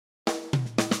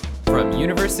From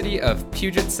University of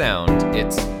Puget Sound,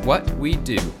 it's What We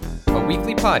Do, a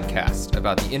weekly podcast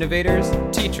about the innovators,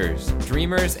 teachers,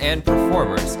 dreamers, and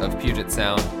performers of Puget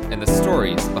Sound and the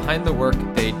stories behind the work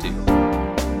they do.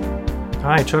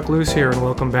 Hi, Chuck Luce here, and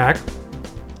welcome back.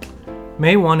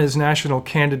 May 1 is National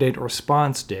Candidate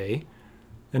Response Day,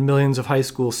 and millions of high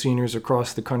school seniors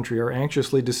across the country are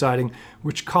anxiously deciding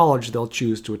which college they'll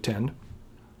choose to attend.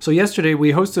 So yesterday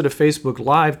we hosted a Facebook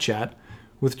Live chat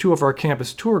with two of our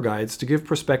campus tour guides to give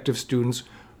prospective students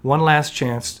one last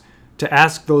chance to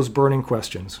ask those burning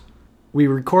questions. We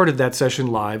recorded that session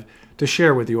live to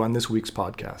share with you on this week's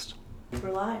podcast. We're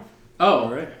live. Oh,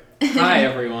 all right. Hi,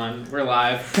 everyone. We're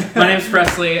live. My name's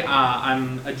Presley.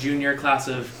 I'm a junior, class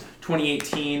of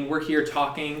 2018. We're here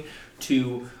talking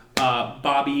to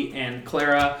Bobby and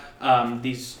Clara.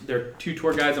 They're two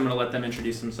tour guides. I'm going to let them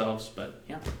introduce themselves, but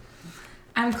yeah.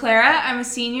 I'm Clara. I'm a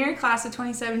senior, class of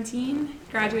 2017,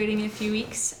 graduating in a few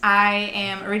weeks. I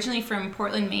am originally from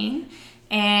Portland, Maine,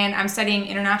 and I'm studying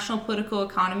international political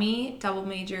economy, double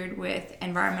majored with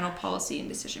environmental policy and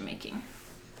decision making.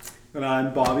 And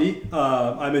I'm Bobby.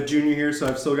 I'm a junior here, so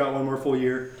I've still got one more full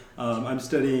year. I'm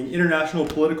studying international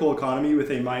political economy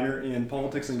with a minor in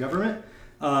politics and government.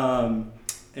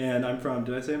 And I'm from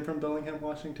Bellingham,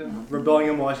 Washington? Mm-hmm. From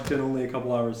Bellingham, Washington, only a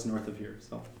couple hours north of here.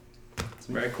 So.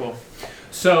 Very cool.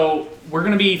 So we're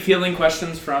going to be fielding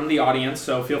questions from the audience,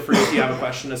 so feel free if you have a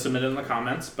question to submit it in the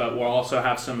comments, but we'll also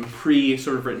have some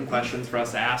written questions for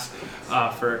us to ask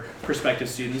for prospective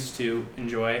students to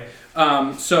enjoy.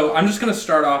 So I'm just going to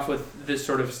start off with this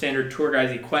sort of standard tour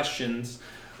guide-y questions.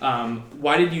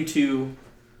 Why did you two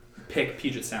pick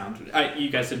Puget Sound? You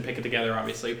guys didn't pick it together,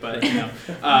 obviously, but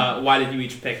why did you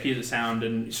each pick Puget Sound,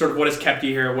 and sort of what has kept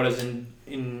you here, what has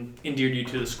endeared you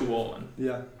to the school,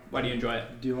 and why do you enjoy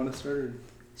it? Do you want to start? Or?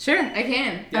 Sure, I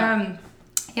can.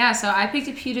 Yeah. So I picked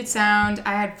a Puget Sound.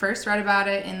 I had first read about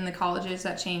it in the Colleges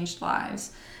That Changed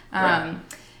Lives. Right.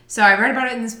 So I read about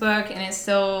it in this book, and it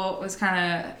still was kind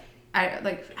of,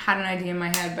 I had an idea in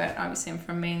my head, but obviously I'm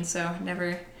from Maine, so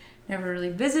never really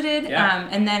visited. Yeah.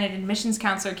 And then an admissions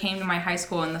counselor came to my high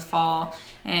school in the fall,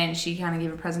 and she kind of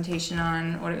gave a presentation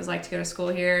on what it was like to go to school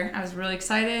here. I was really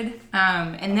excited.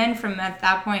 And then from at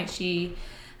that point, she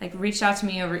reached out to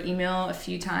me over email a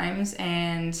few times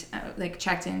and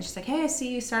checked in. She's like, hey, I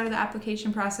see you started the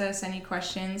application process. Any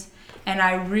questions? And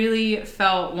I really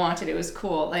felt wanted. It was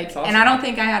cool. Awesome. And I don't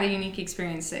think I had a unique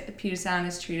experience. Puget Sound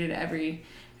has treated every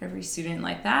student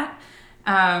like that.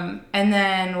 And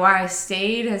then why I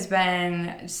stayed has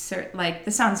been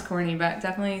this sounds corny, but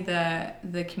definitely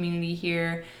the community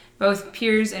here, both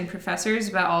peers and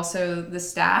professors, but also the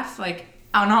staff.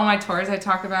 On all my tours, I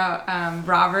talk about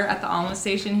Robert at the Alma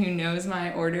station who knows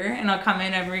my order, and I'll come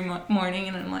in every morning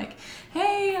and I'm like,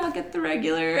 hey, I'll get the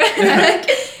regular.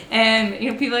 And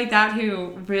people like that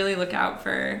who really look out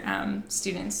for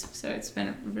students. So it's been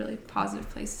a really positive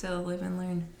place to live and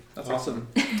learn. That's awesome.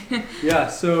 Yeah,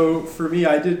 so for me,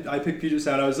 I picked Puget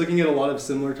Sound. I was looking at a lot of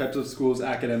similar types of schools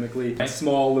academically,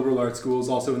 small liberal arts schools,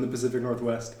 also in the Pacific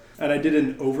Northwest. And I did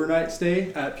an overnight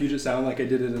stay at Puget Sound like I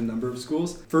did at a number of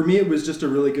schools. For me, it was just a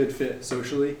really good fit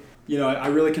socially. I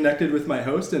really connected with my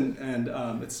host, and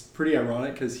it's pretty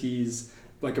ironic because he's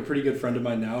a pretty good friend of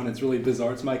mine now, and it's really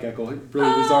bizarre. It's Mike Eckel.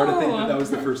 Really bizarre to think that was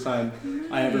the first time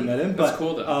I ever met him. But that's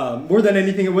cool, though. More than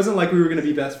anything, it wasn't like we were going to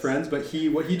be best friends, but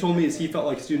what he told me is he felt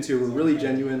like students here were really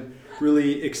genuine,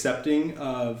 really accepting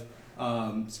of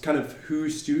kind of who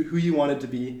you wanted to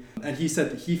be. And he said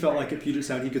that he felt like at Puget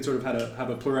Sound he could sort of have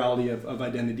a plurality of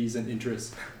identities and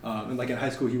interests. And in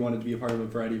high school he wanted to be a part of a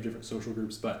variety of different social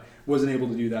groups, but wasn't able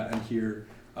to do that, and here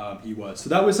he was. So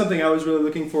that was something I was really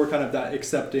looking for, kind of that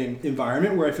accepting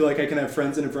environment where I feel like I can have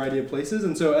friends in a variety of places.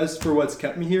 And so as for what's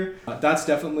kept me here, that's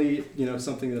definitely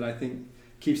something that I think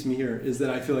keeps me here, is that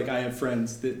I feel like I have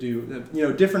friends that do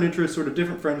different interests, sort of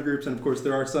different friend groups, and of course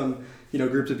there are some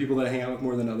groups of people that I hang out with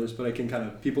more than others, but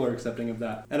people are accepting of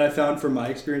that. And I found from my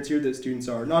experience here that students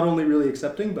are not only really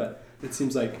accepting, but it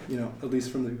seems like, at least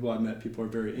from the people I've met, people are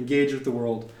very engaged with the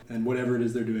world, and whatever it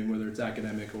is they're doing, whether it's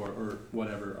academic or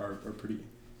whatever, are pretty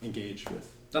engaged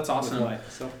with. That's awesome. With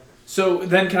life, So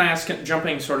then can I ask,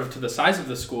 jumping sort of to the size of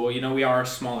the school, we are a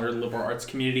smaller liberal arts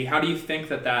community. How do you think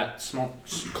that small,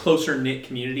 closer-knit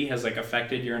community has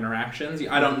affected your interactions?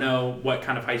 I don't know what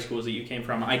kind of high schools that you came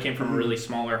from. I came from a really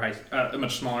a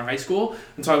much smaller high school,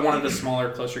 and so I wanted a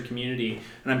smaller, closer community.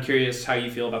 And I'm curious how you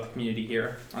feel about the community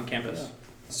here on campus. Yeah.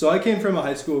 So I came from a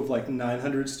high school of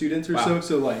 900 students or Wow.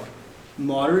 so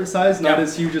moderate size, not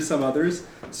as huge as some others.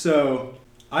 So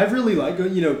I've really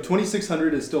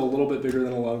 2,600 is still a little bit bigger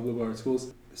than a lot of liberal arts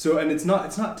schools. So, and it's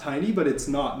not tiny, but it's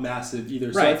not massive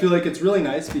either. So right. I feel like it's really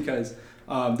nice because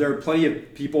There are plenty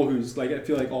of people who's like, I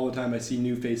feel like all the time I see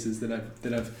new faces that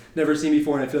I've never seen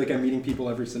before, and I feel like I'm meeting people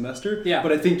every semester. Yeah.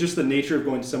 But I think just the nature of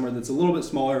going to somewhere that's a little bit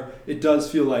smaller, it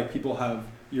does feel like people have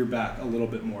your back a little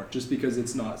bit more, just because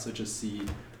it's not such a sea.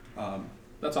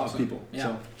 That's awesome. People. Yeah.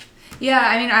 So. Yeah,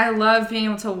 I mean, I love being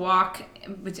able to walk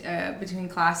between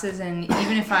classes, and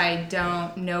even if I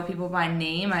don't know people by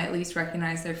name, I at least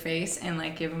recognize their face and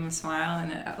like give them a smile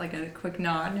and a quick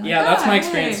nod. And Yeah, like, that's my hey.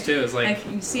 experience too. Is like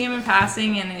you see them in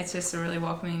passing, and it's just a really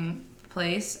welcoming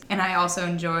place. And I also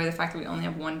enjoy the fact that we only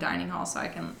have one dining hall, so I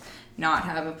can not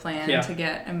have a plan to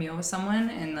get a meal with someone,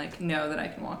 and like know that I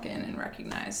can walk in and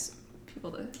recognize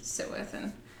people to sit with,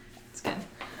 and it's good.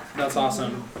 that's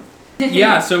awesome.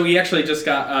 Yeah, so we actually just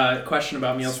got a question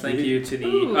about meals. Sweet. Thank you to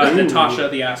the Natasha,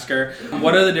 the asker.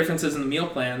 What are the differences in the meal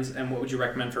plans, and what would you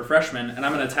recommend for freshmen? And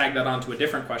I'm going to tag that onto a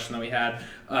different question that we had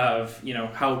of,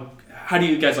 how do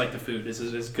you guys like the food? Is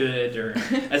it as good or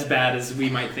as bad as we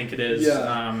might think it is?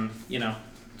 Yeah.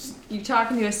 You're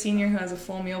talking to a senior who has a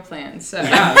full meal plan, so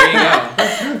Yeah,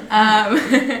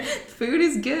 there you go. Food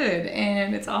is good,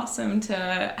 and it's awesome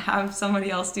to have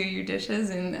somebody else do your dishes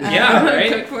and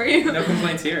right? cook for you. No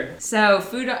complaints here. So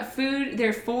food. There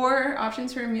are 4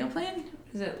 options for a meal plan.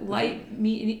 Is it light,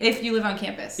 medium? If you live on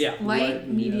campus, Yeah. light,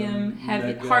 medium,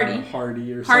 heavy, mega,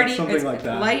 hearty, or hearty, something it's like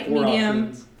that. light, 4 medium,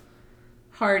 options.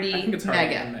 hearty, I think it's hard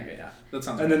mega. and mega, yeah. That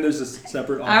sounds And then there's a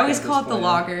separate. I always on-campus call it the plan.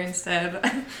 lager instead.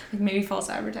 Like maybe false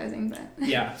advertising, but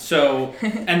Yeah, so,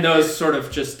 and those sort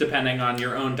of just depending on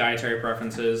your own dietary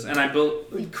preferences. And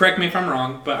correct me if I'm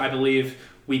wrong, but I believe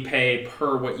we pay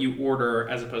per what you order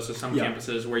as opposed to some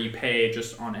campuses where you pay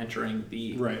just on entering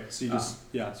the... Right, so you just,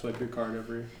 swipe your card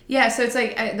every... yeah, so it's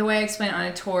like the way I explain it on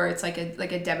a tour, it's like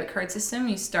a debit card system.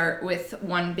 You start with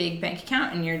one big bank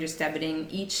account and you're just debiting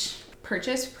each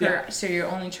purchase so you're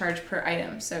only charged per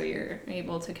item, so you're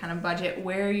able to kind of budget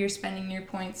where you're spending your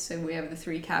points. So we have the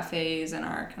 3 cafes and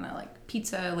our kind of like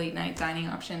pizza late night dining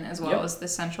option, as well as the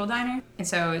central diner. And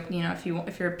so if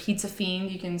you're a pizza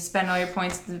fiend, you can spend all your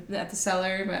points at the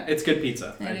cellar, but it's good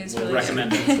pizza. It is will really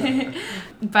recommend good. it.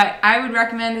 But I would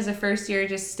recommend as a first year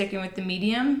just sticking with the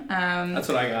medium. That's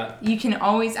what I got. You can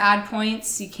always add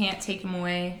points. You can't take them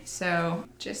away. So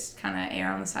just kind of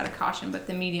err on the side of caution. But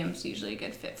the medium's usually a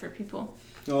good fit for people.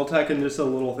 I'll tack in just a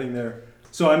little thing there.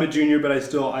 So I'm a junior, but I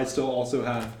still also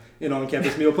have an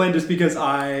on-campus meal plan just because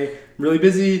I'm really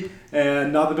busy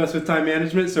and not the best with time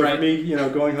management. So for me,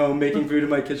 going home, making food in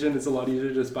my kitchen, it's a lot easier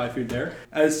to just buy food there.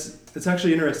 It's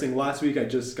actually interesting. Last week I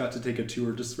just got to take a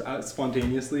tour just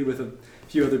spontaneously with a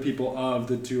few other people of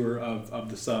the tour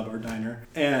of the sub, our diner.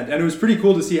 And it was pretty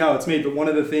cool to see how it's made. But one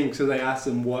of the things, because I asked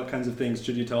him what kinds of things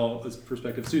should you tell as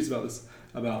prospective students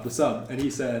about the sub, and he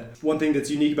said one thing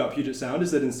that's unique about Puget Sound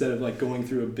is that instead of like going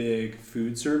through a big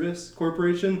food service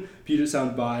corporation, Puget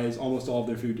Sound buys almost all of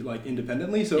their food like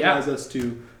independently, so it allows us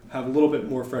to have a little bit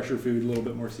more fresher food, a little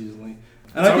bit more seasonally.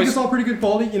 And I think it's all pretty good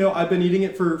quality. I've been eating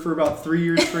it for about 3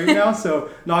 years straight now, so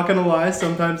not gonna lie,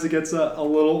 sometimes it gets a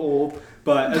little old,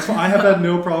 but I have had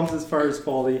no problems as far as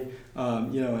quality,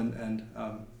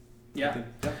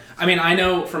 I mean, I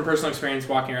know from personal experience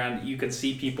walking around, you can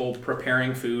see people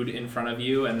preparing food in front of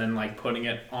you and then like putting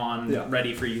it on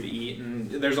ready for you to eat.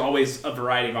 And there's always a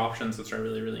variety of options, which I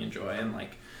really, really enjoy. And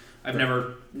like, I've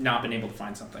never not been able to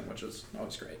find something, which is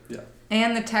always great. Yeah.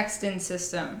 And the text-in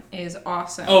system is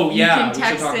awesome. Oh, yeah.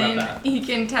 You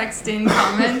can text in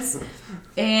comments.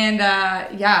 And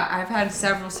I've had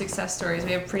several success stories.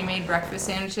 We have pre-made breakfast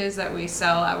sandwiches that we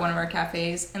sell at one of our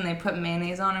cafes, and they put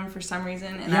mayonnaise on them for some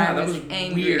reason, and I was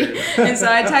angry. Weird. And so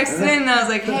I texted in and I was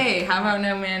like, "Hey, how about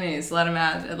no mayonnaise?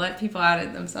 Let people add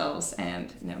it themselves,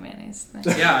 and no mayonnaise."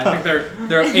 Yeah, I think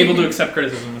they're able to accept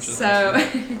criticism, which is so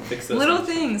fix those little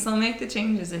things. They'll make the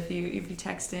changes if you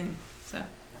text in. So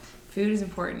food is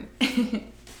important.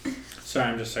 Sorry,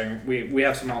 I'm just saying, we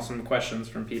have some awesome questions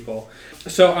from people.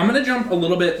 So I'm going to jump a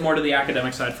little bit more to the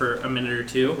academic side for a minute or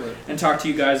two and talk to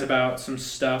you guys about some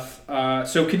stuff.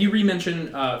 So could you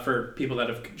re-mention for people that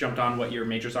have jumped on what your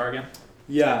majors are again?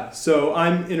 Yeah, so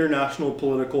I'm International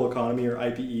Political Economy, or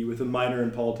IPE, with a minor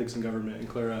in Politics and Government. And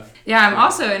Clara? Yeah, I'm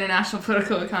also International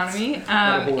Political Economy,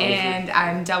 and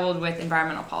I'm doubled with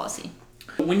Environmental Policy.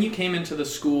 When you came into the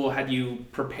school, had you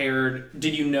prepared,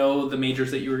 did you know the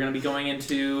majors that you were going to be going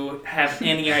into, have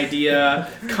any idea,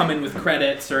 come in with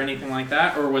credits or anything like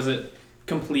that, or was it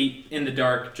complete in the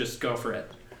dark, just go for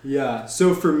it? Yeah,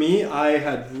 so for me, I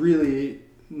had really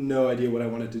no idea what I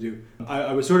wanted to do.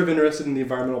 I was sort of interested in the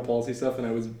environmental policy stuff, and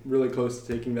I was really close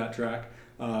to taking that track,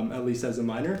 at least as a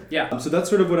minor. Yeah. So that's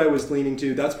sort of what I was leaning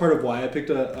to. That's part of why I picked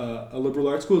a liberal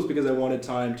arts school, is because I wanted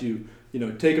time to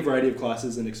take a variety of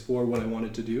classes and explore what I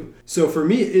wanted to do. So for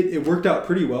me, it worked out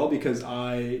pretty well because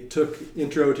I took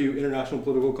Intro to International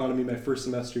Political Economy my first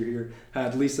semester here.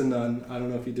 Had Lisa Nunn. I don't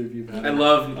know if either of you have had I her.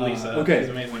 love Lisa. Okay, She's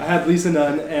amazing. I had Lisa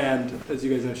Nunn, and as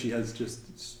you guys know, she has just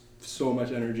so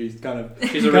much energy. It's kind of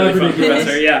She's a really fun ridiculous,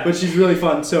 professor, yeah. but she's really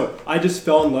fun. So I just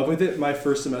fell in love with it my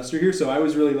first semester here. So I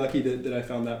was really lucky that I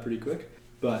found that pretty quick.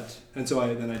 And so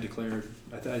I declared.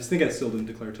 I think I still didn't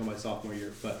declare till my sophomore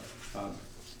year, but.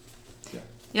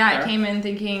 Yeah, Sarah? I came in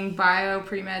thinking bio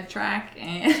pre-med track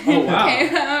and Oh, wow.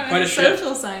 came out Quite a as shift.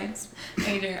 social science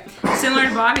major. Similar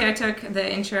to Bobby, I took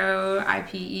the intro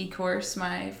IPE course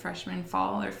my freshman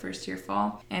fall or first year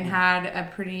fall and had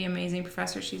a pretty amazing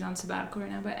professor. She's on sabbatical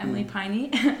right now, but Emily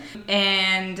Piney.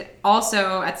 And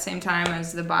also at the same time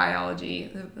as the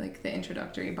biology, the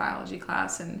introductory biology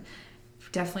class, and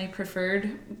definitely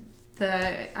preferred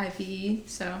the IPE.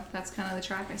 So that's kind of the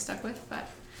track I stuck with, but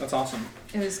That's awesome.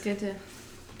 it was good to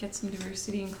get some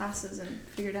diversity in classes and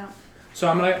figure it out. So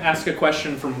I'm going to ask a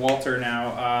question from Walter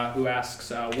now, who asks,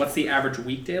 what's the average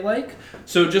weekday like?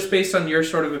 So just based on your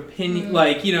sort of opinion,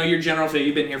 your general feel,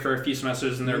 you've been here for a few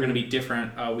semesters and they're going to be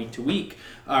different week to week,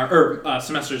 or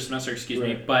semester to semester, excuse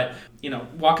me. But,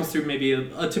 walk us through maybe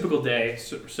a typical day,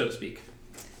 so to speak.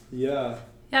 Yeah.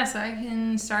 Yeah, so I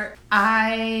can start.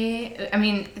 I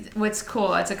mean, what's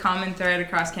cool, it's a common thread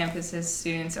across campus is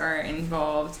students are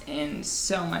involved in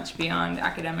so much beyond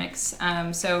academics.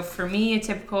 So for me, a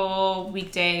typical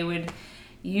weekday would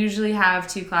usually have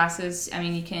 2 classes. I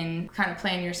mean, you can kind of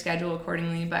plan your schedule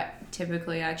accordingly, but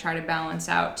typically I try to balance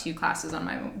out 2 classes on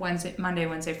my Monday,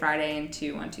 Wednesday, Friday, and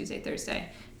 2 on Tuesday, Thursday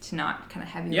to not kind of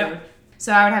heavy load.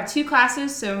 So I would have 2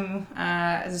 classes. So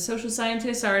as a social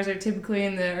scientist, ours are typically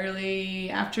in the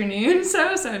early afternoon.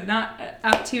 So not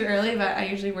up too early, but I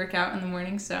usually work out in the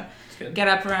morning. So get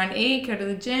up around 8, go to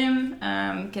the gym,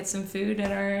 get some food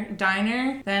at our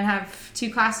diner, then have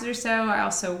 2 classes or so. I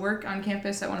also work on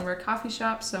campus at one of our coffee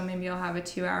shops. So maybe I'll have a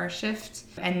 2-hour shift.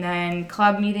 And then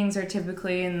club meetings are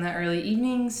typically in the early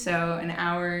evenings. So an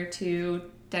hour or 2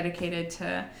 dedicated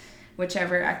to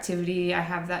whichever activity I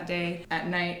have that day. At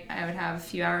night, I would have a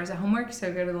few hours of homework,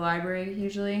 so go to the library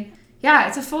usually. Yeah,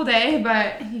 it's a full day,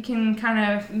 but you can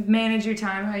kind of manage your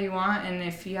time how you want, and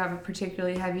if you have a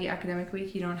particularly heavy academic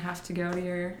week, you don't have to go to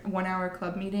your 1-hour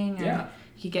club meeting, and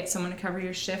you get someone to cover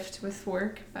your shift with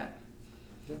work, but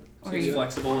Or you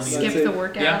flexible and skip the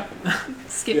workout,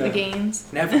 skip the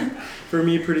games. Never. For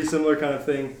me, pretty similar kind of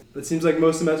thing. It seems like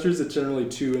most semesters it's generally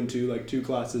 2 and 2, like 2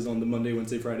 classes on the Monday,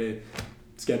 Wednesday, Friday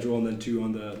schedule, and then 2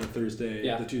 on the Thursday,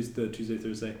 the Tuesday,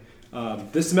 Thursday.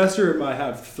 This semester I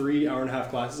have 3 hour-and-a-half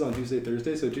classes on Tuesday,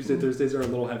 Thursday, so Tuesday, Thursdays are a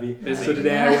little heavy. Busy. So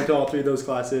today I went to all 3 of those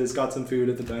classes, got some food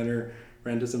at the diner,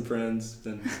 ran to some friends,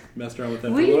 then messed around with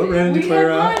them for a little, ran into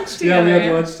Clara. Lunch together. Yeah, we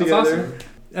had lunch That's together. awesome.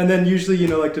 And then usually,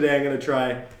 like today I'm going to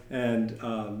try and,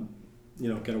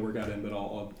 get a workout in, but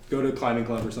I'll go to a climbing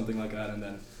club or something like that, and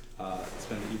then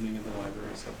spend the evening in the library.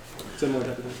 So similar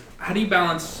type of thing. How do you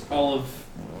balance all of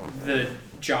the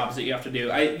jobs that you have to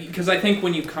do? Because I think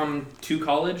when you come to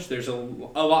college, there's a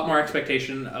lot more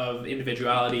expectation of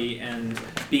individuality and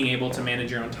being able to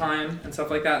manage your own time and stuff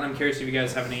like that. And I'm curious if you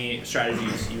guys have any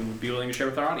strategies you would be willing to share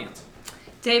with our audience.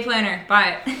 Day planner,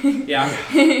 buy it.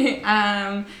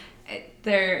 Yeah.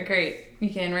 They're great. You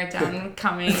can write down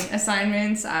coming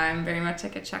assignments. I'm very much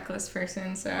like a checklist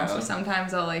person, so Awesome.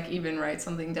 Sometimes I'll even write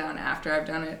something down after I've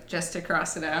done it just to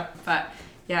cross it out. But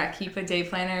yeah, keep a day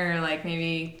planner or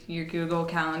maybe your Google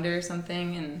Calendar or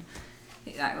something, and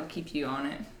that will keep you on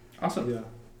it. Awesome. Yeah.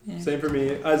 Yeah. Same for me.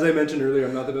 As I mentioned earlier,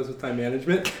 I'm not the best with time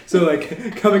management. So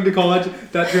coming to college,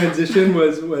 that transition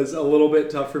was a little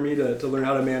bit tough for me to learn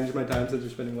how to manage my time since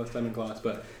you're spending less time in class.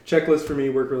 But checklists for me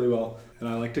work really well. And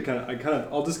I like to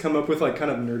I'll just come up with kind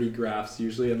of nerdy graphs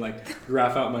usually and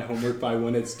graph out my homework by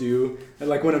when it's due. And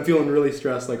when I'm feeling really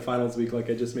stressed, finals week, I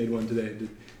just made one today.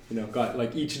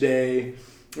 Got each day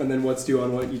and then what's due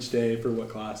on what each day for what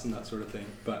class and that sort of thing.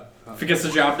 But If it gets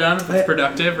the job done, if it's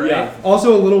productive, right? Yeah.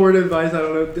 Also, a little word of advice. I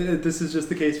don't know. This is just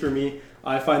the case for me.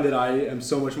 I find that I am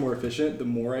so much more efficient the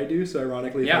more I do. So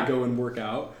ironically, if I go and work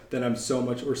out, then I'm so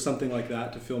much, or something like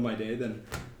that to fill my day, then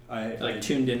I'm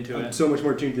tuned into it. so much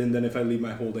more tuned in than if I leave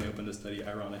my whole day open to study.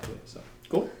 Ironically, so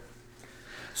cool.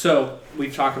 So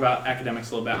we've talked about academics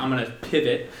a little bit. I'm going to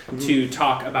pivot to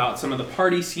talk about some of the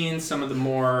party scenes, some of the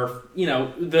more,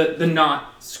 the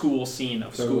not school scene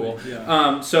of school.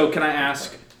 Yeah. So can I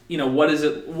ask, what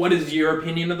is your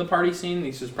opinion of the party scene?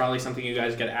 This is probably something you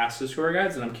guys get asked as tour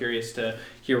guides, and I'm curious to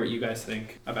hear what you guys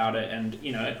think about it. And,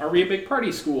 are we a big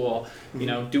party school?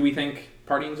 Do we think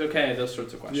partying's okay? Those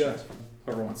sorts of questions. Yeah.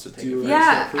 Whoever wants to take Do it. you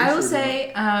Yeah, start first, I will or do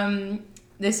you say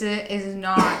this is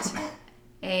not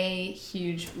a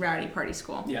huge rowdy party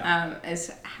school. Yeah.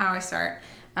 Is how I start.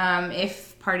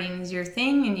 If partying is your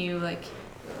thing and you like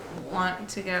want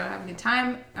to go have a good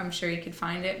time, I'm sure you could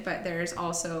find it, but there's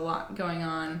also a lot going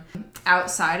on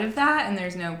outside of that, and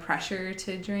there's no pressure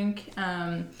to drink.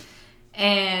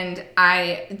 And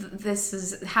this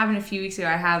is happened a few weeks ago.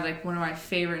 I had like one of my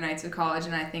favorite nights of college,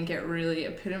 and I think it really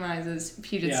epitomizes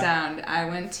Puget Sound. I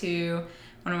went to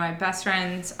one of my best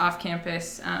friends off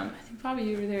campus. I think probably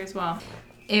you were there as well.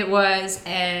 It was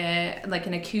like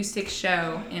an acoustic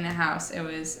show in a house. It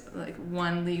was like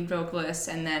one lead vocalist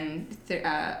and then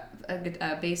a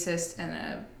bassist and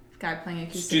a guy playing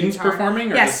acoustic Students guitar.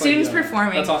 performing? Or Yeah, just students like,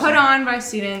 performing. That's awesome. Put on by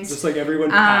students. Just like everyone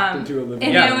packed into a living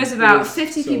And room. Yeah. it was about was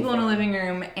 50 so people in a fun. living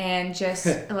room and just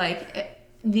like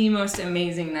the most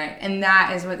amazing night. And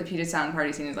that is what the Puget Sound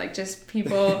party scene is like. Just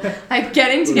people like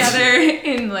getting together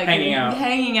and like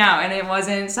Hanging out. And it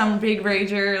wasn't some big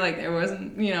rager. Like there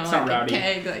wasn't, It's not like rowdy. a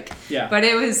keg. Like, Yeah. but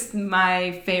it was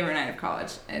my favorite night of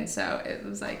college. And so it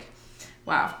was like,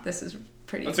 wow, this is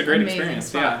pretty That's a great amazing experience,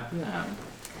 spot.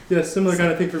 Yeah, similar kind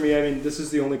of thing for me. I mean, this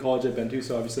is the only college I've been to,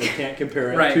 so obviously I can't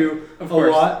compare it Right, to of a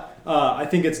course. lot. I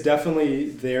think it's definitely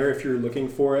there if you're looking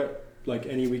for it, like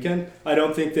any weekend. I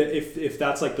don't think that if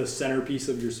that's like the centerpiece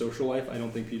of your social life, I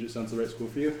don't think Puget Sound's the right school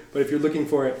for you. But if you're looking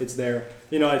for it, it's there.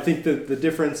 You know, I think the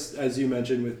difference, as you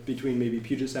mentioned, between maybe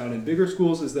Puget Sound and bigger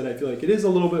schools is that I feel like it is a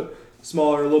little bit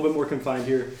smaller, a little bit more confined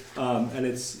here, and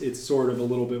it's sort of a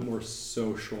little bit more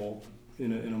social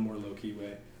in a more low-key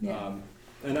way. Yeah.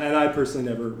 And I personally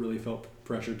never really felt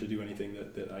pressure to do anything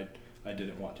that I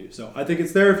didn't want to. So I think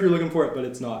it's there if you're looking for it, but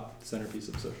it's not the centerpiece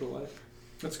of social life.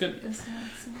 That's good. That's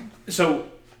awesome. So,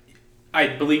 I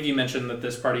believe you mentioned that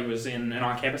this party was in an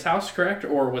on-campus house, correct?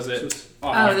 Or was it This was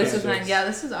off Oh, campus? this was mine. Yeah,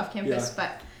 this is off campus,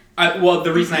 but Well,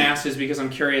 the reason I asked is because I'm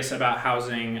curious about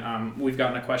housing. We've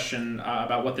gotten a question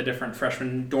about what the different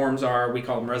freshman dorms are. We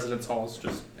call them residence halls,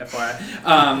 just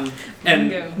FYI. And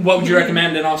Bingo. what would you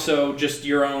recommend? And also just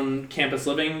your own campus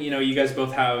living. You know, you guys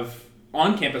both have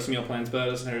on-campus meal plans, but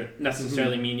that doesn't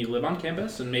necessarily mean you live on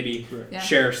campus. And maybe Correct. Yeah.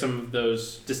 share some of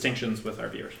those distinctions with our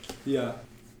viewers. Yeah.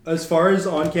 As far as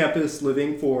on-campus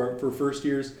living for first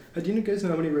years, do you guys know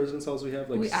how many residence halls we have?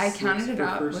 Like I 6 counted it for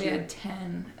up. first We year? had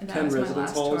 10. That 10 was my residence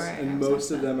last halls, tour. and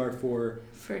most of them are for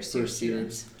first year first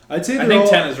years. students. I'd say I they're think all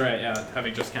 10 is right, yeah,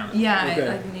 having just counted. Yeah, Okay.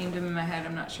 I named them in my head.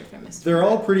 I'm not sure if I missed they're one.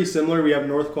 all pretty similar. We have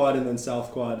North Quad and then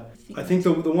South Quad. I think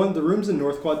the rooms in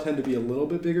North Quad tend to be a little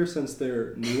bit bigger since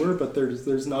they're newer, but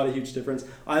there's not a huge difference.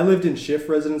 I lived in Schiff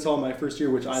Residence Hall my first year,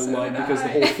 which I So loved did because the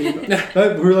I. whole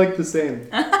theme. We're like the same.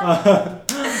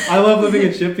 I love living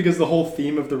in Schiff because the whole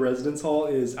theme of the residence hall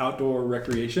is outdoor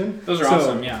recreation. Those are So-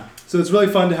 awesome, yeah. So it's really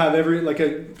fun to have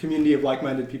a community of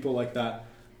like-minded people like that.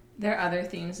 There are other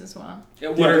themes as well.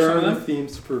 What Yeah, are there some of are them?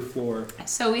 themes per floor.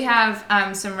 So we have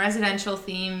some residential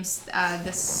themes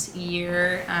this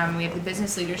year. We have the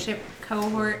business leadership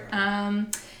cohort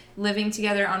living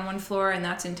together on one floor, and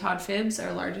that's in Todd Phibbs,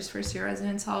 our largest first-year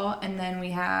residence hall. And then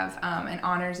we have an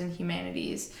honors and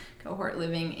humanities cohort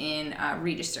living in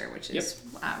Register, which is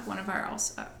one of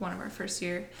our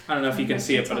first-year. I don't know if you can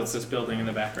see it, but it's this building in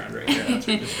the background right here. That's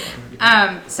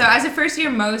what So as a first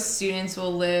year, most students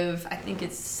will live, I think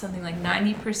it's something like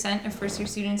 90% of first year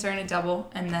students are in a double,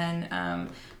 and then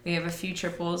we have a few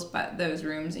triples, but those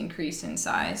rooms increase in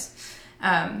size.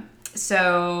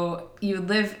 So you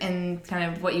live in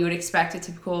kind of what you would expect a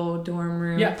typical dorm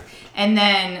room. Yeah. And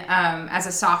then as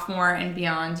a sophomore and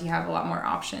beyond, you have a lot more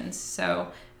options. So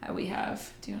we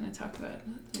have, do you want to talk about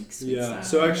like suite Yeah. style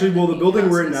So and actually, then well, the building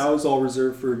we're in houses? now is all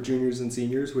reserved for juniors and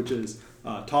seniors, which is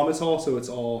Thomas Hall. So it's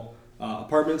all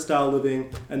apartment style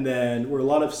living, and then where a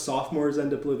lot of sophomores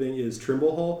end up living is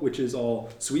Trimble Hall, which is all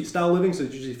suite style living. So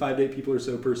it's usually 5 to 8 people or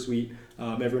so per suite.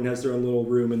 Everyone has their own little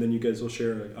room, and then you guys will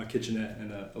share a kitchenette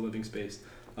and a living space.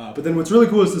 But then what's really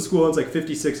cool is the school owns like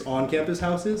 56 on-campus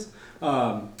houses,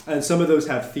 and some of those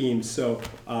have themes. So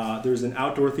there's an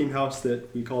outdoor theme house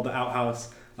that we call the Outhouse.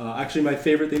 Actually, my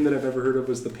favorite theme that I've ever heard of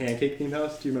was the Pancake theme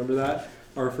house. Do you remember that?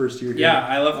 Our first year here. Yeah,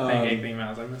 I love the pancake theme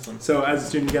house. I miss them. So as a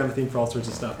student, you can have a theme for all sorts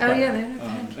of stuff. Oh, but, yeah, they have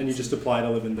pancakes. and you just apply to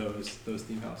live in those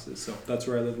theme houses. So that's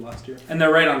where I lived last year. And they're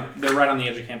right on the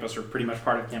edge of campus, or pretty much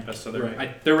part of campus. So they're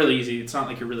Right. they're really easy. It's not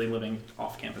like you're really living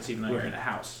off campus, even though you're Right. in a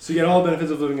house. So you get all the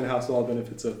benefits of living in a house, all the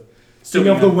benefits of Still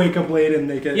being able being to wake up late and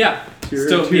make it. Yeah, to your,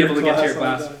 still to be your able to get to your on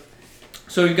class. time.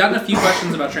 So we've gotten a few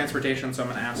questions about transportation, so I'm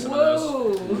going to ask some of those.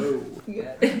 Whoa. Whoa.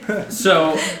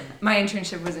 So My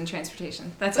internship was in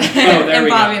transportation. That's there and we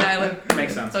Bobby go. and I live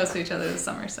Makes sense. close to each other this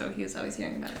summer, so he was always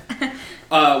hearing about it.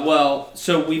 Well,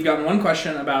 so we've gotten one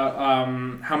question about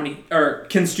how many, or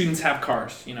can students have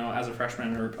cars, as a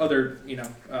freshman or other,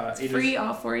 ages? Free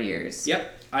all 4 years.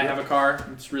 Yep, I have a car.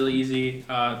 It's really easy.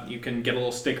 You can get a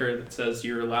little sticker that says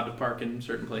you're allowed to park in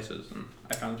certain places, and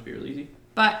I found it to be really easy.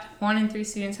 But 1 in 3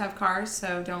 students have cars,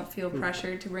 so don't feel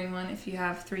pressured to bring one. If you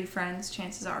have 3 friends,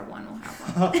 chances are one will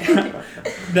have one.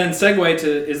 Then segue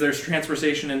to, is there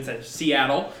transportation into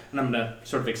Seattle? And I'm going to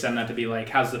sort of extend that to be like,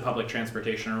 how's the public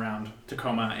transportation around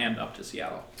Tacoma and up to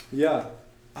Seattle? Yeah.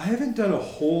 I haven't done a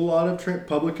whole lot of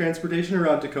public transportation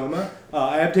around Tacoma.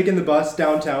 I have taken the bus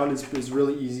downtown. It's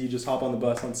really easy. You just hop on the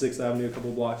bus on 6th Avenue a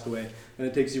couple blocks away, and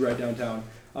it takes you right downtown.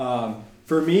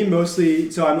 For me, mostly,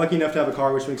 so I'm lucky enough to have a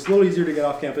car, which makes it a little easier to get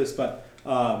off campus, but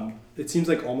it seems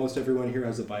like almost everyone here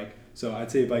has a bike. So I'd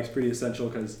say a bike's pretty essential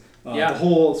because the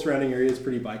whole surrounding area is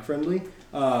pretty bike friendly.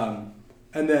 And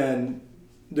then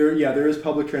there is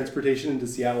public transportation into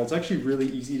Seattle. It's actually really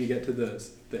easy to get to the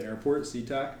airport,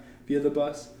 SeaTac, via the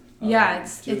bus.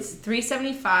 It's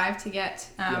 $3.75 to get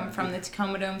from the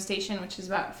Tacoma Dome station, which is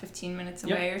about 15 minutes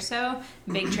away or so.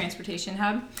 Big transportation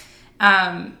hub.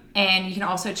 And you can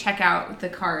also check out the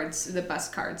bus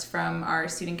cards from our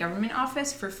student government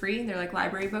office for free. They're like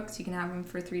library books. You can have them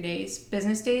for 3 days,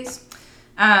 business days.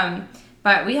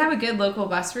 But we have a good local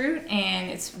bus route, and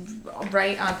it's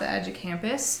right on the edge of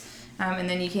campus. And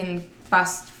then you can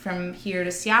bus from here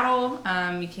to Seattle.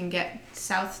 You can get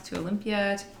south to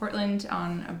Olympia, to Portland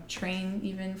on a train,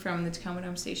 even from the Tacoma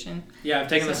Dome station. Yeah, I've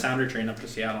taken the Sounder train up to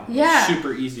Seattle. Yeah.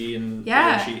 Super easy and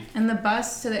really cheap. And the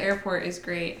bus to the airport is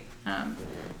great.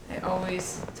 I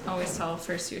always tell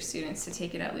first year students to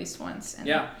take it at least once. And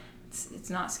it's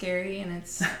not scary, and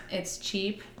it's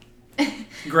cheap.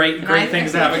 Great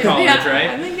things to have at college, right?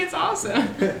 I think it's awesome.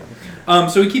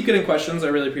 So we keep getting questions. I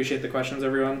really appreciate the questions,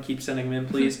 everyone. Keep sending them in,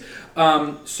 please.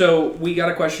 So we got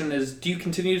a question is, do you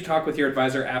continue to talk with your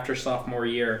advisor after sophomore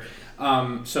year?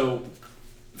 So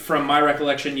from my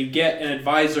recollection, you get an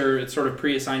advisor. It's sort of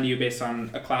pre-assigned to you based on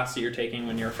a class that you're taking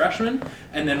when you're a freshman.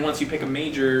 And then once you pick a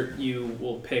major, you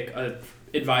will pick a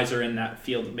advisor in that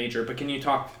field of major. But can you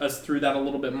talk us through that a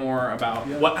little bit more about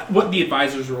what the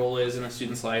advisor's role is in a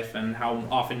student's life and how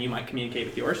often you might communicate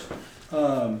with yours?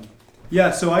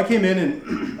 So I came in,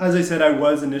 and as I said, I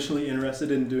was initially interested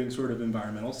in doing sort of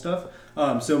environmental stuff.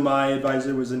 So my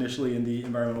advisor was initially in the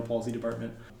environmental policy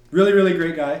department. Really, really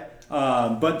great guy.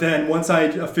 But then once I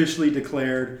officially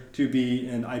declared to be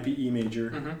an IPE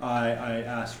major, I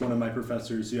asked one of my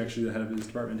professors, who's actually the head of his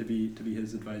department, to be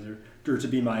his advisor, or to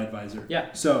be my advisor.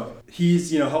 Yeah. So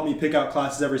he's helped me pick out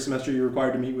classes every semester. You're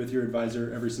required to meet with your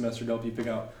advisor every semester to help you pick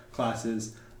out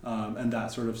classes and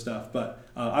that sort of stuff. But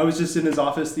I was just in his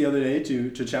office the other day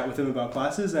to chat with him about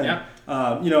classes, and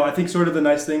I think sort of the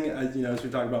nice thing, as we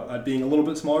talked about being a little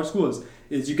bit smaller school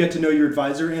is you get to know your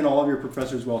advisor and all of your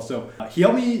professors well. So he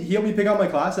helped me pick out my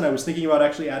class, and I was thinking about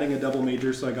actually adding a double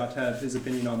major, so I got to have his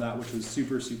opinion on that, which was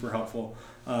super, super helpful.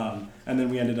 And then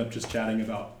we ended up just chatting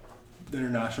about the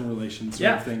international relations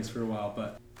sort of things for a while.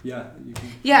 But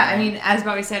I mean, as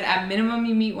Bobby said, at minimum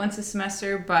you meet once a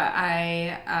semester, but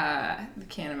I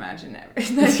can't imagine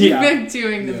that you've been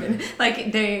doing them.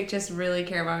 Like, they just really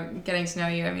care about getting to know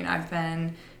you. I mean, I've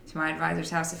been to my advisor's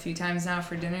house a few times now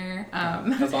for dinner.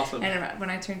 That's awesome. And when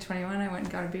I turned 21, I went and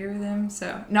got a beer with him.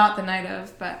 So not the night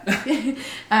of, but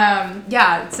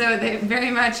so they're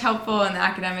very much helpful in the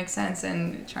academic sense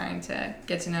and trying to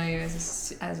get to know you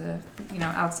as a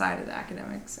outside of the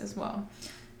academics as well.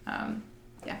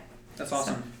 That's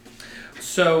awesome.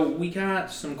 So we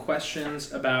got some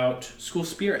questions about school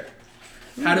spirit.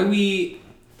 How do we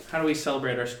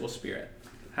celebrate our school spirit?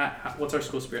 What's our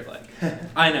school spirit like?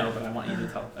 I know, but I want you to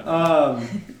tell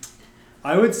them.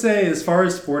 I would say, as far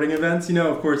as sporting events,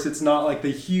 of course, it's not like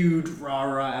the huge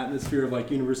rah-rah atmosphere of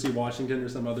like University of Washington or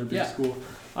some other big school.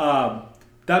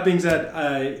 That being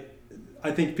said,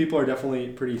 I think people are definitely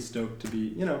pretty stoked to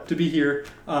be here.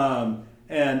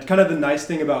 And kind of the nice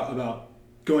thing about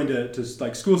going to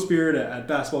like school spirit at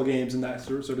basketball games and that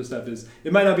sort of stuff is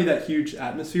it might not be that huge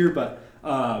atmosphere, but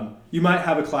you might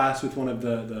have a class with one of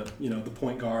the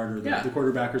point guard or the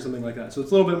quarterback or something like that. So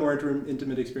it's a little bit more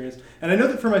intimate experience. And I know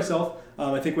that for myself,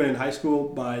 I think when in high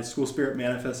school, my school spirit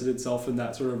manifested itself in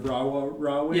that sort of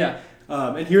raw way. Yeah.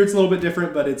 And here it's a little bit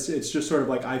different, but it's just sort of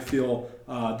like I feel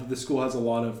that the school has a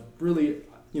lot of really,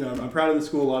 I'm proud of the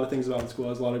school. A lot of things about the school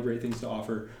has a lot of great things to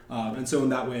offer. And so in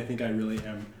that way, I think I really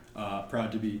am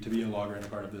proud to be a logger and a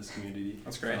part of this community.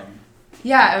 That's great.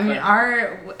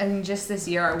 Yeah, I mean, just this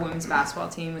year, our women's basketball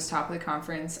team was top of the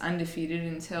conference, undefeated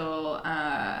until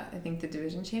I think the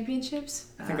division championships.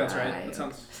 I think that's right. That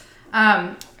sounds.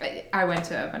 I went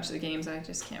to a bunch of the games. I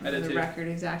just can't remember the record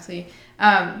exactly.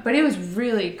 But it was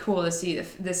really cool to see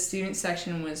the student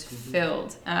section was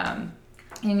filled, and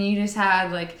you just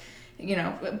had like, you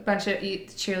know, a bunch of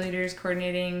cheerleaders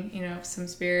coordinating, you know, some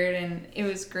spirit, and it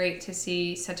was great to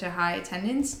see such a high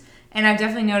attendance. And I've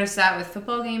definitely noticed that with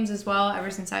football games as well,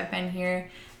 ever since I've been here.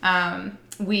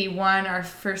 We won our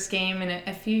first game in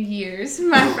a few years,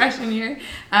 my freshman year,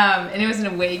 and it was an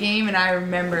away game, and I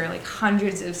remember like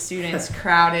hundreds of students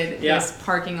crowded this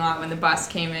parking lot when the bus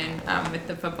came in with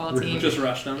the football team. Just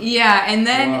rushed them. Yeah, and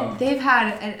then they've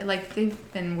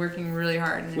been working really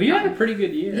hard. And we had a pretty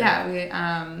good year. Yeah, we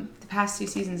the past 2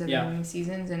 seasons have been winning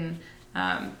seasons, and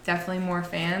definitely more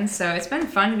fans. So it's been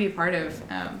fun to be a part of.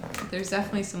 There's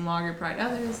definitely some Lager pride.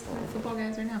 Oh, there's the football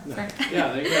guys right now. Sorry.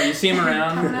 Yeah, there you go. You see them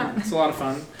around. It's a lot of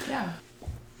fun. Yeah.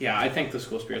 Yeah, I think the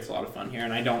school spirit's a lot of fun here,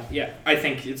 and I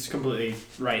think it's completely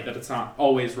right that it's not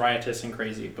always riotous and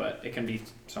crazy, but it can be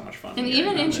so much fun. And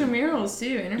even intramurals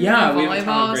too. Yeah,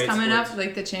 volleyball is coming up,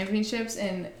 like the championships,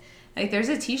 and like there's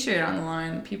a T-shirt on the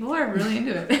line. People are really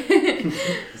into it.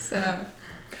 So.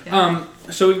 Yeah.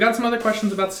 So we've got some other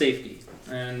questions about safety,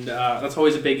 and that's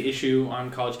always a big issue on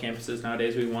college campuses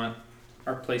nowadays. We want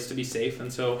our place to be safe,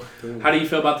 and so how do you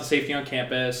feel about the safety on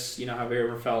campus? You know, have you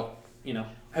ever felt, you know,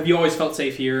 have you always felt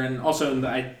safe here, and also in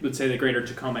I would say the greater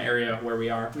Tacoma area where we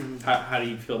are? How do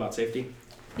you feel about safety?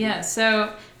 Yeah,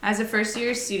 so as a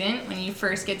first-year student, when you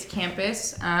first get to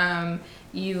campus,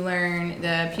 you learn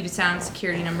the Puget Sound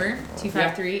security number,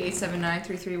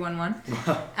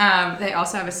 253-879-3311. They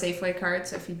also have a Safeway card,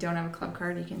 so if you don't have a club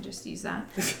card, you can just use that.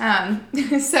 So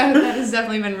that has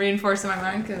definitely been reinforced in my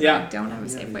mind because I don't have a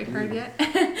Safeway card yet.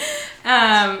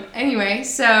 Anyway,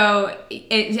 so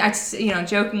I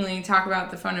jokingly talk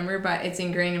about the phone number, but it's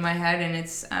ingrained in my head, and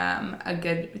it's a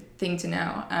good thing to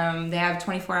know. They have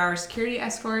 24-hour security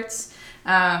escorts.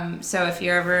 So if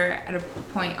you're ever at a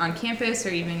point on campus or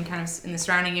even kind of in the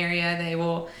surrounding area, they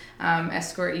will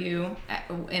escort you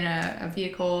in a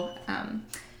vehicle,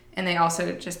 and they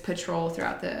also just patrol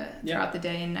throughout the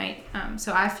day and night.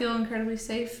 So I feel incredibly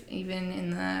safe, even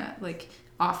in the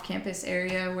off-campus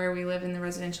area where we live in the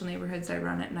residential neighborhoods. I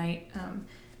run at night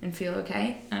and feel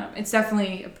okay. It's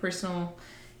definitely a personal,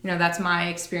 that's my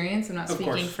experience. I'm not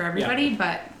speaking for everybody,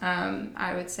 but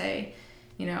I would say,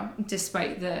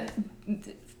 despite the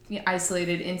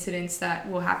isolated incidents that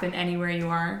will happen anywhere you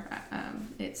are,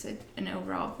 it's an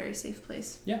overall very safe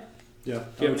place. Yeah, I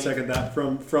would second that.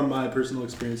 From my personal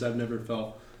experience, I've never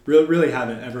really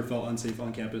haven't ever felt unsafe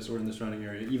on campus or in the surrounding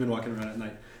area, even walking around at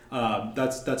night.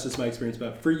 That's just my experience.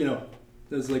 But for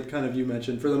as kind of you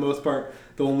mentioned, for the most part,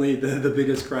 the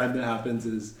biggest crime that happens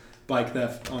is bike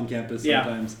theft on campus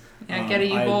sometimes. Yeah, get a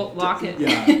U-bolt, lock it.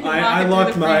 Yeah, I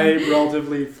locked my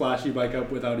relatively flashy bike up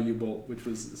without a U-bolt, which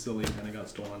was silly and it got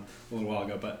stolen a little while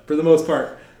ago. But for the most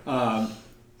part, I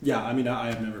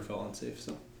have never felt unsafe.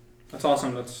 So that's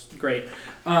awesome. That's great.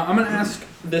 I'm going to ask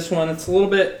this one. It's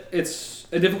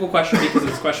a difficult question because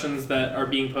it's questions that are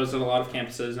being posed at a lot of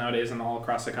campuses nowadays and all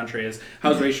across the country. Is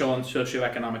how's racial and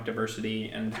socioeconomic diversity,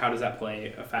 and how does that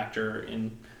play a factor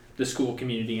in the school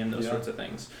community and those sorts of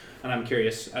things? And I'm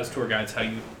curious, as tour guides, how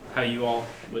you all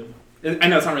would. I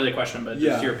know it's not really a question, but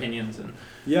just your opinions and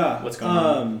what's going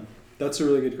on. That's a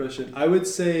really good question. I would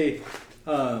say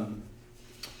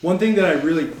one thing that I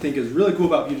really think is really cool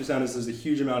about Puget Sound is there's a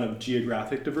huge amount of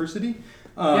geographic diversity.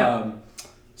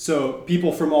 So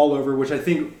people from all over, which I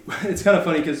think it's kind of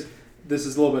funny because this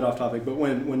is a little bit off topic, but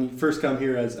when you first come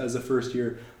here as a first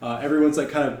year, everyone's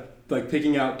kind of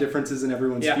picking out differences in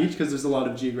everyone's speech because there's a lot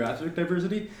of geographic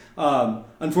diversity.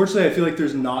 Unfortunately, I feel like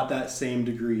there's not that same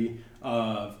degree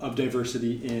of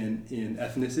diversity in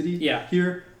ethnicity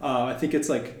here. I think it's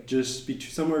just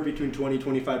somewhere between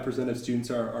 20-25% of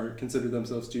students are consider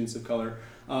themselves students of color.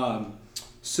 And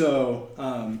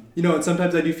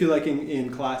sometimes I do feel like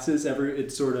in classes,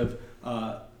 it sort of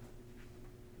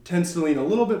tends to lean a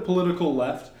little bit political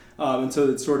left. And so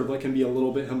it's sort of can be a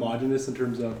little bit homogenous in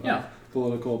terms of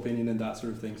political opinion and that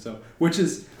sort of thing. So, which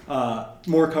is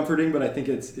more comforting, but I think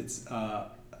it's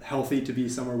healthy to be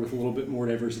somewhere with a little bit more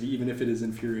diversity, even if it is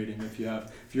infuriating if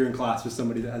you're in class with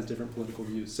somebody that has different political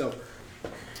views. So,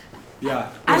 I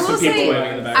will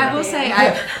say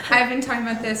I've been talking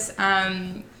about this.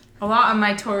 A lot of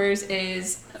my tours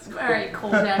is all right,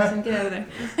 Cole Jackson, get out of there.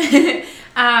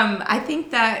 I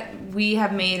think that we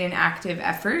have made an active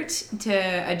effort to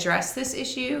address this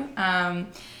issue.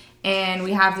 And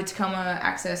we have the Tacoma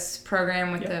Access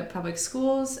Program with the public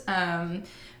schools,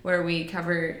 where we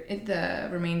cover the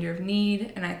remainder of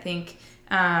need. And I think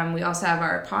we also have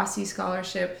our Posse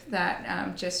Scholarship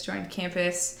that just joined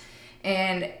campus.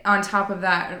 And on top of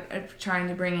that, trying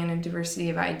to bring in a diversity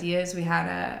of ideas, we had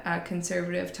a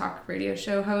conservative talk radio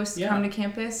show host come to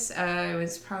campus. It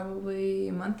was probably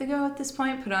a month ago at this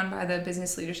point, put on by the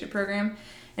Business Leadership Program.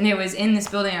 And it was in this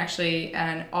building, actually,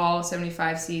 and all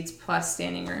 75 seats plus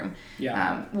standing room.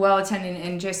 Well attended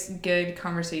and just good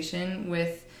conversation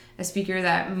with a speaker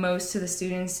that most of the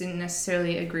students didn't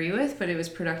necessarily agree with, but it was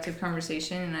productive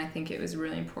conversation, and I think it was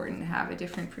really important to have a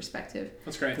different perspective.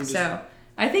 That's great. So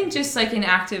I think just like an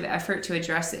active effort to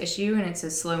address the issue, and it's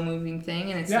a slow-moving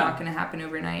thing, and it's not going to happen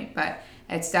overnight, but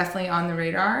it's definitely on the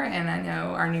radar, and I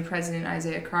know our new president,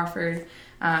 Isaiah Crawford,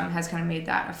 has kind of made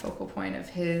that a focal point of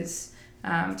his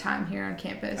time here on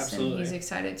campus, and he's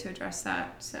excited to address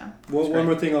that. So one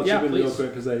more thing I'll chip in real quick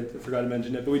because I forgot to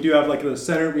mention it, but we do have like the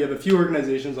center. We have a few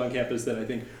organizations on campus that I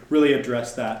think really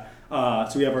address that.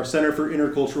 So we have our Center for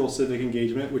Intercultural Civic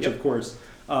Engagement, which of course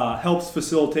helps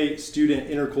facilitate student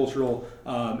intercultural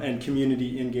and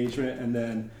community engagement, and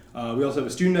then we also have a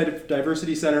Student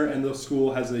Diversity Center, and the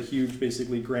school has a huge,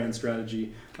 basically, grand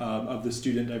strategy of the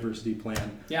Student Diversity Plan.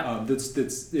 That's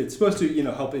it's supposed to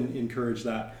help encourage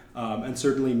that. And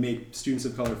certainly make students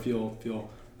of color feel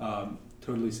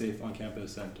totally safe on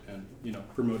campus and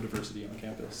promote diversity on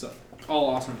campus. So all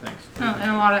awesome things.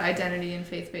 And a lot of identity and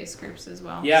faith-based groups as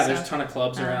well. There's a ton of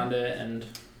clubs around it, and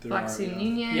Black Student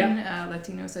Union,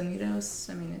 Latinos Unidos.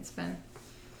 I mean, it's been.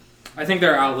 I think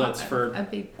there are outlets for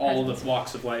all presence. the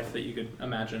walks of life that you could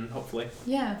imagine. Hopefully.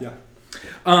 Yeah.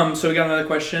 So we got another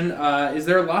question. Is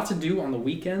there a lot to do on the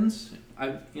weekends?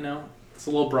 It's a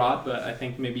little broad, but I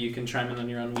think maybe you can chime in on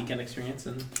your own weekend experience.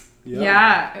 And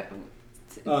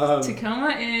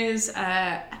Tacoma is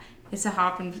it's a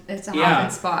hopping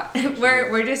spot.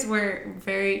 we're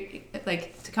very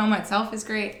Tacoma itself is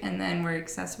great, and then we're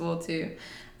accessible to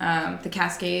the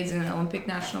Cascades and the Olympic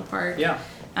National Park.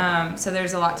 So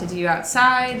there's a lot to do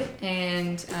outside,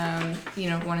 and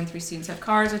 1 in 3 students have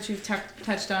cars, which we've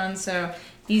touched on. So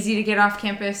easy to get off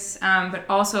campus, but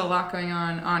also a lot going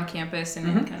on campus and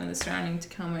in kind of the surrounding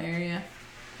Tacoma area.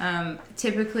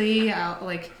 Typically,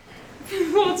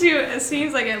 we'll do, it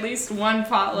seems like at least one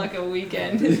potluck a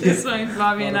weekend. At this point,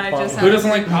 Bobby and I just have. Who doesn't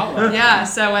like potluck? Yeah,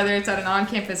 so whether it's at an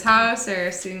on-campus house or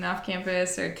a student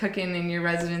off-campus or cooking in your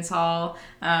residence hall,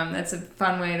 that's a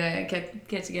fun way to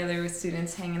get together with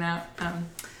students hanging out.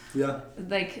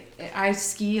 I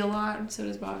ski a lot, so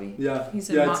does Bobby. He's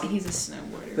a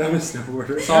snowboarder. I'm a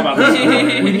snowboarder. It's all about the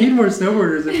snowboarding. We need more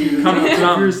snowboarders. If you're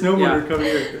a snowboarder, come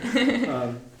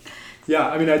here.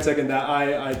 I mean, I'd second that.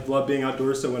 I love being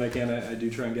outdoors, so when I can, I do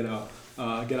try and get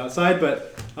outside.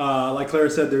 But like Clara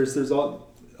said, there's a lot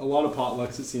of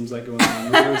potlucks. It seems like going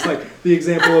on. There's like the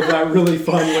example of that really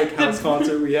fun house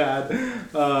concert we had.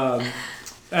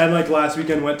 And last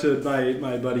weekend went to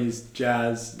my buddy's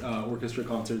jazz orchestra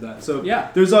concert.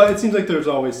 It seems like there's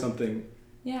always something.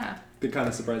 That kind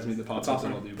of surprised me that pops up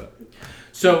that I'll do. But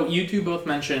so you two both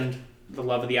mentioned the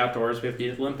love of the outdoors. We have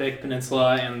the Olympic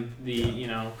Peninsula and the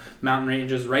mountain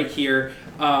ranges right here.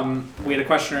 We had a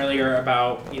question earlier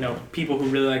about people who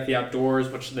really like the outdoors.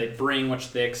 What should they bring? What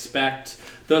should they expect?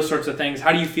 Those sorts of things.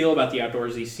 How do you feel about the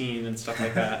outdoorsy scene and stuff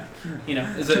like that?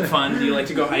 Is it fun? Do you like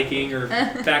to go hiking or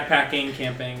backpacking,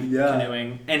 camping,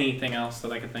 canoeing, anything else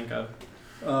that I could think of?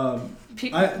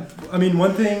 I mean,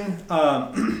 one thing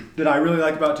that I really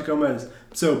like about Tacoma is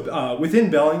within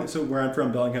Bellingham. So where I'm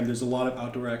from, Bellingham, there's a lot of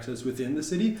outdoor access within the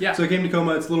city. So I came to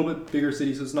Tacoma. It's a little bit bigger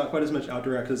city, so it's not quite as much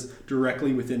outdoor access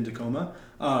directly within Tacoma.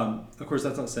 Of course,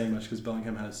 that's not saying much because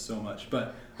Bellingham has so much.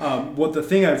 But what the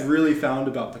thing I've really found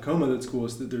about Tacoma that's cool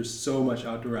is that there's so much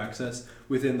outdoor access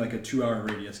within a 2-hour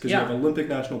radius. Because you have Olympic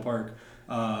National Park.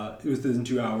 Within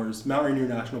 2 hours. Mount Rainier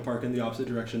National Park in the opposite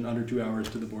direction, under 2 hours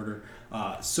to the border.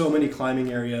 So many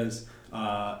climbing areas.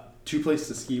 2 places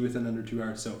to ski within under 2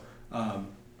 hours. So, and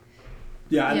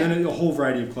then a whole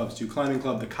variety of clubs too. Climbing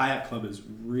club, the kayak club is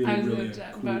really a cool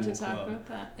about to talk club.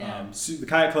 about that. So the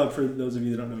kayak club, for those of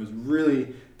you that don't know, is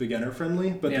really beginner friendly,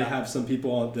 but they have some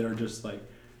people that are just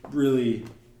really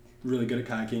good at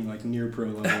kayaking, near pro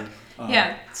level.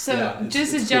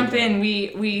 Just to jump in,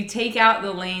 we take out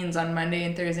the lanes on Monday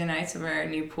and Thursday nights of our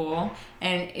new pool,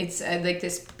 and it's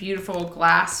this beautiful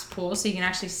glass pool, so you can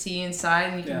actually see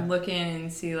inside, and you can look in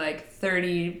and see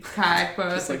 30 kayak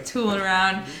boats tooling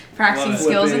around, practicing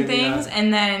skills and things.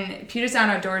 And then Puget Sound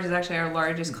Outdoors is actually our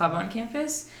largest club on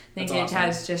campus. I think it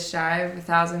has just shy of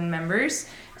 1,000 members.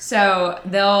 So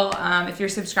they'll, if you're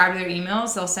subscribed to their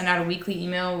emails, they'll send out a weekly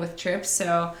email with trips.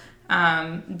 So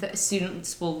The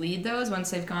students will lead those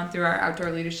once they've gone through our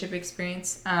outdoor leadership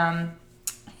experience.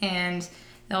 And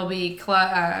there'll be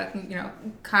kayaking,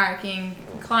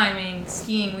 climbing,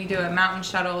 skiing. We do a mountain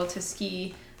shuttle to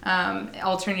ski,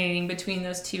 alternating between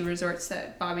those two resorts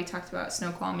that Bobby talked about,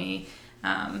 Snoqualmie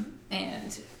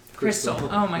and Crystal.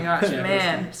 Oh my gosh,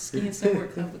 man. Ski and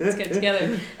snowboard club. Let's get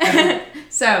together.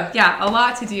 So, yeah, a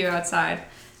lot to do outside.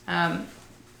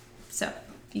 So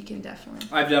you can definitely.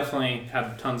 I've definitely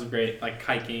had tons of great like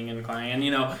hiking and climbing. And, you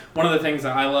know, one of the things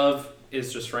that I love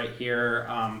is just right here.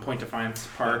 Point Defiance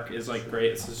Park is like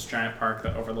great. It's this giant park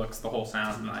that overlooks the whole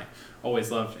sound. And I always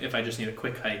love if I just need a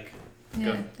quick hike.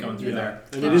 Going through there.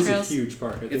 And it is a huge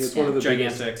park. I think it's one of the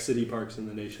gigantic biggest city parks in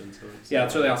the nation. So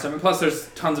it's really awesome. And plus, there's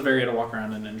tons of area to walk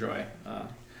around and enjoy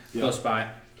close by.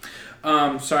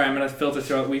 Sorry, I'm going to filter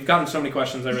through. We've gotten so many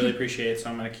questions I really appreciate, so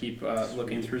I'm going to keep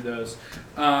looking through those.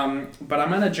 But I'm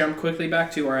going to jump quickly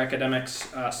back to our academics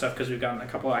stuff because we've gotten a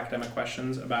couple of academic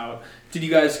questions about, did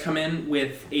you guys come in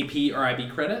with AP or IB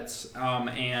credits?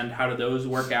 And how did those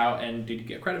work out? And did you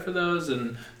get credit for those?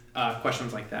 And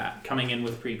questions like that, coming in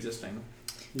with pre-existing.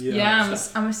 I'm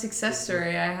a success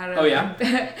story. I had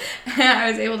I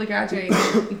was able to graduate in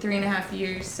 3.5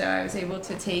 years, so I was able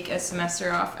to take a semester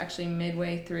off actually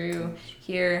midway through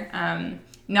here.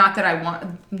 Not that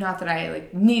I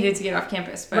like needed to get off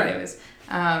campus, but it was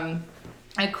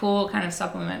a cool kind of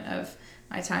supplement of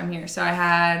my time here. So I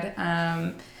had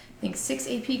I think 6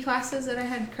 AP classes that I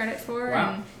had credit for.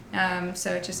 Wow. And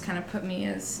so it just kind of put me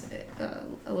as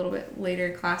a little bit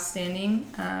later class standing.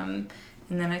 And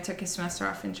then I took a semester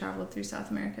off and traveled through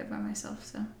South America by myself.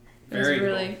 So it was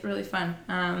really, really fun.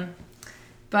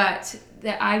 But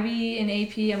the IB and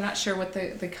AP, I'm not sure what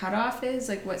the cutoff is,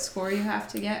 like what score you have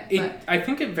to get. I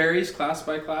think it varies class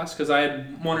by class because I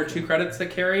had 1 or 2 credits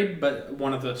that carried, but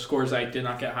one of the scores I did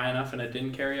not get high enough and it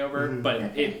didn't carry over. Mm-hmm.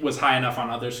 But it was high enough on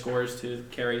other scores to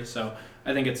carry. So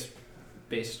I think it's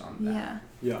based on that.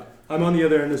 Yeah. I'm on the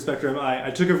other end of the spectrum.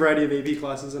 I took a variety of AP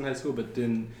classes in high school, but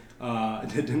didn't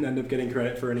end up getting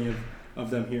credit for any of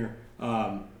them here.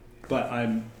 But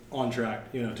I'm on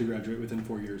track, to graduate within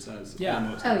 4 years as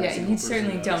almost. Oh yeah, you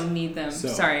certainly don't need them. So,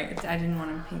 sorry, I didn't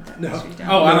want to paint that. No.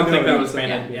 I don't think that was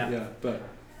painted. Yeah, but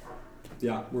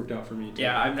worked out for me too.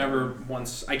 Yeah, I've never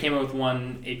once. I came up with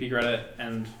 1 AP credit,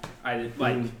 and I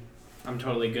I'm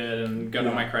totally good and good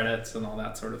on my credits and all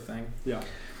that sort of thing. Yeah.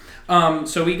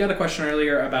 So we got a question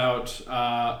earlier about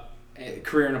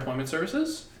career and employment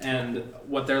services and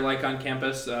what they're like on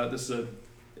campus. This is an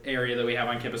area that we have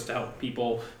on campus to help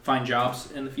people find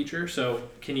jobs in the future. So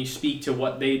can you speak to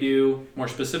what they do more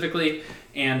specifically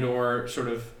and or sort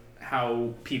of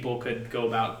how people could go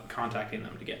about contacting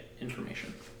them to get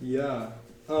information? Yeah.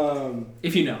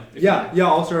 If you know.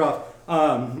 I'll start off.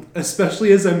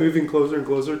 Especially as I'm moving closer and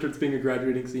closer towards being a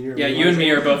graduating senior. Yeah, you and me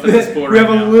are both at this board we have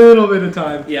a little bit of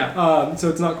time. Yeah. So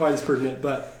it's not quite as pertinent,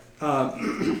 but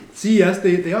CES,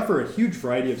 they offer a huge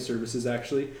variety of services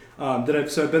actually. I've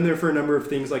been there for a number of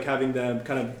things like having them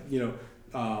kind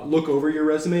of, look over your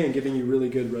resume and giving you really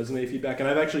good resume feedback. And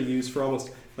I've actually used for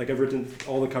almost, I've written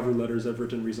all the cover letters I've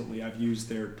written recently, I've used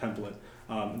their template.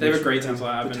 They have a great template.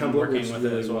 I've been working with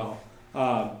it as well.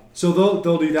 So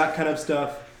they'll do that kind of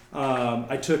stuff.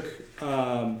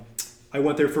 I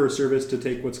went there for a service to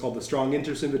take what's called the Strong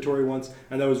Interest Inventory once,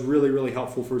 and that was really, really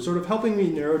helpful for sort of helping me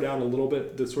narrow down a little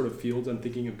bit the sort of fields I'm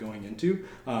thinking of going into,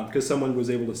 because someone was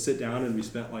able to sit down and we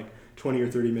spent 20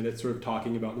 or 30 minutes sort of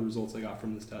talking about the results I got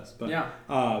from this test. But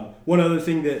one other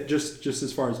thing that just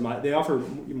as far as they offer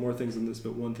more things than this,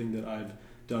 but one thing that I've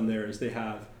done there is they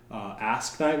have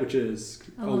Ask Night, which is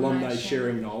alumni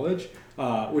sharing knowledge.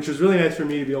 Which was really nice for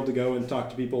me to be able to go and talk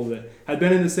to people that had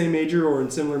been in the same major or in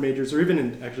similar majors or even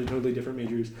in actually totally different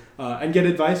majors and get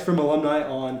advice from alumni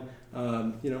on,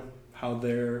 how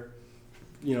their,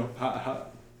 how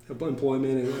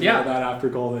employment and all that after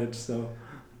college. So,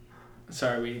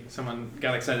 sorry, someone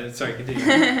got excited. Sorry, continue.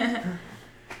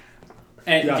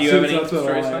 And do you have any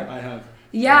stories? I have.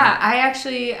 Yeah, I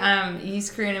actually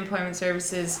used Career and Employment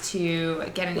Services to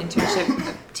get an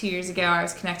internship 2 years ago. I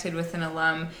was connected with an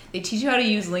alum. They teach you how to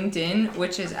use LinkedIn,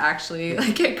 which is actually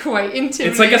a quite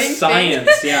intimidating It's like a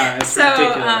science, yeah. It's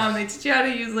ridiculous. They teach you how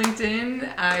to use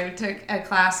LinkedIn. I took a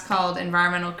class called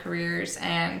Environmental Careers,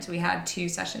 and we had 2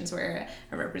 sessions where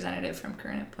a representative from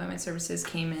Career and Employment Services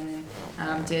came in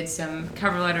and did some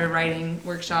cover letter writing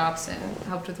workshops and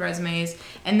helped with resumes.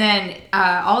 And then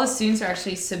all the students are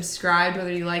actually subscribed,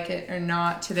 whether you like it or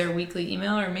not, to their weekly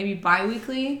email or maybe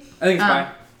bi-weekly. I think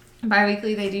it's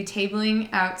bi-weekly. They do tabling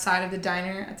outside of the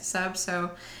diner at the sub, so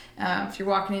if you're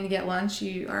walking in to get lunch,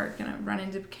 you are going to run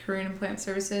into Career and Employment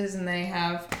Services, and they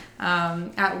have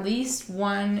at least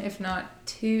one, if not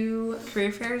two,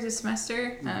 career fairs a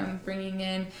semester, bringing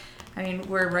in, I mean,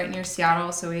 we're right near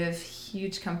Seattle, so we have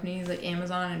huge companies like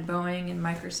Amazon and Boeing and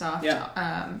Microsoft.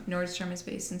 Nordstrom is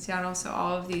based in Seattle, so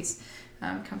all of these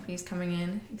companies coming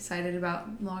in, excited about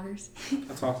loggers.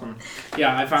 That's awesome.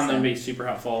 Yeah, I found them to be super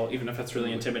helpful, even if it's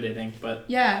really intimidating, but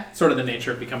yeah, sort of the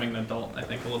nature of becoming an adult, I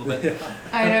think, a little bit.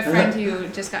 I had a friend who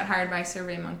just got hired by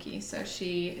SurveyMonkey, so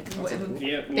she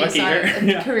they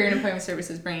saw Career and Employment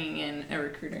Services bringing in a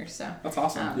recruiter, so that's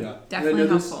awesome. Definitely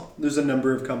helpful. There's a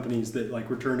number of companies that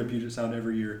like return to Puget Sound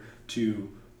every year to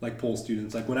like pull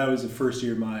students. Like when I was a first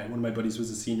year, one of my buddies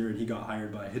was a senior and he got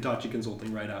hired by Hitachi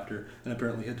Consulting right after, and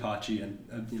apparently Hitachi and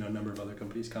a number of other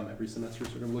companies come every semester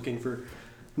sort of looking for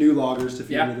new loggers to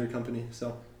feed into their company.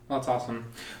 So that's awesome.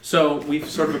 So we've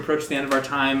sort of approached the end of our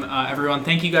time. Everyone,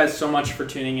 thank you guys so much for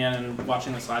tuning in and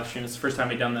watching this live stream. It's the first time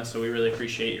we've done this, so we really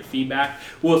appreciate your feedback.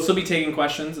 We'll still be taking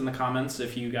questions in the comments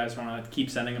if you guys want to keep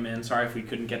sending them in. Sorry if we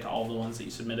couldn't get to all the ones that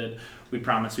you submitted. We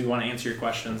promise we want to answer your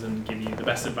questions and give you the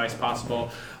best advice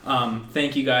possible.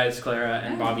 Thank you guys, Clara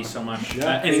and Bobby, so much.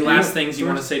 Any last things you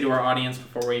want to say to our audience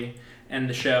before we end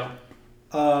the show?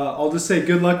 I'll just say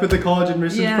good luck with the college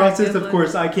admissions process. Of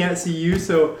course, I can't see you,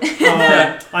 so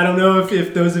I don't know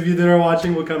if those of you that are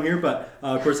watching will come here, but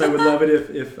of course I would love it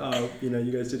if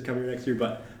you guys did come here next year.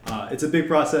 But it's a big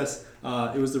process.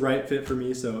 It was the right fit for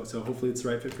me, so hopefully it's the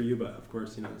right fit for you. But of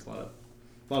course, there's a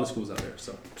lot of schools out there.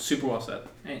 So super well said.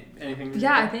 Anything?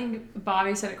 Yeah, I think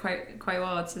Bobby said it quite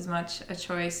well. It's as much a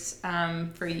choice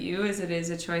for you as it is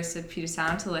a choice of Puget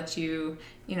Sound to let you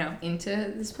into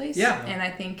this place. Yeah. And I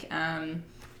think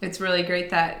it's really great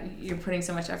that you're putting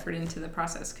so much effort into the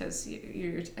process, because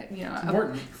you're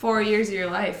 4 years of your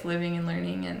life living and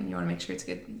learning, and you want to make sure it's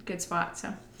a good spot.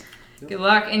 So. Good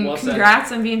luck, and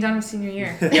congrats on being done with senior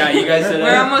year. Yeah, you guys did it.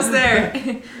 We're almost there.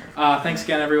 Thanks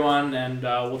again, everyone, and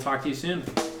we'll talk to you soon.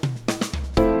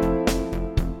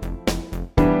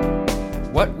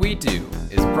 What We Do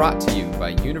is brought to you by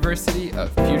University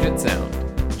of Puget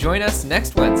Sound. Join us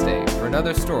next Wednesday for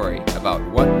another story about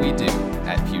what we do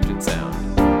at Puget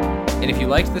Sound. And if you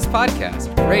liked this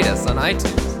podcast, rate us on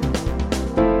iTunes.